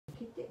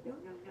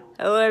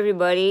Hello,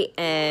 everybody,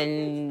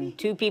 and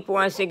 2 people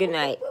want to say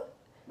goodnight.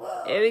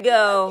 There we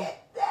go.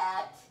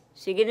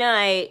 Say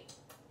goodnight.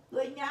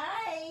 Good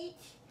night.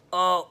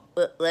 Oh,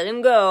 let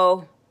him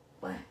go.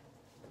 What?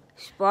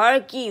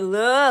 Sparky,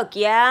 look.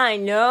 Yeah, I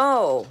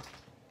know.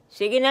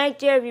 Say goodnight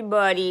to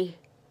everybody.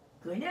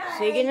 Good night.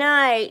 Say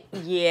goodnight.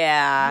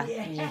 Yeah.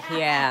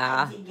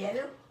 Yeah. Did you get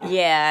him?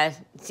 Yeah.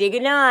 Say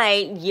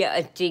goodnight.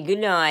 Yeah. Say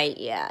goodnight.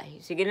 Yeah.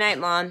 Say goodnight,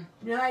 Mom.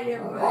 Good night,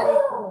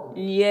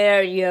 everybody.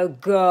 There you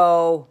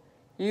go.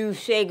 You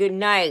say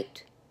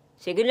goodnight.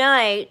 Say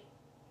goodnight.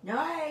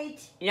 Night.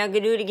 You're not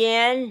going to do it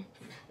again?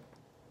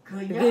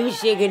 Good You're night. going to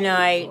say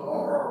goodnight.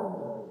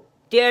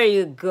 There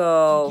you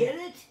go. Did you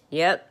get it?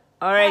 Yep.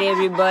 All right,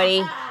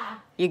 everybody.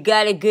 You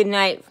got a good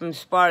night from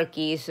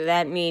Sparky, so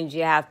that means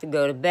you have to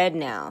go to bed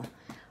now.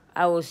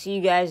 I will see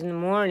you guys in the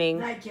morning.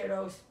 Night,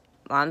 kiddos.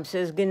 Mom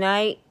says good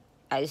night.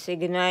 I say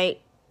good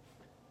night.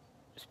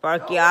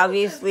 Sparky, Oh,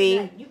 obviously,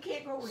 good night. You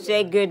can't go with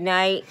say her. good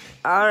night.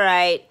 All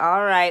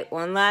right.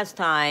 One last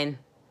time.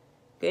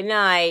 Good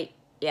night.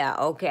 Yeah,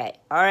 okay.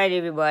 All right,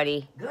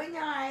 everybody. Good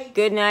night.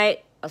 Good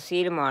night. I'll see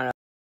you tomorrow.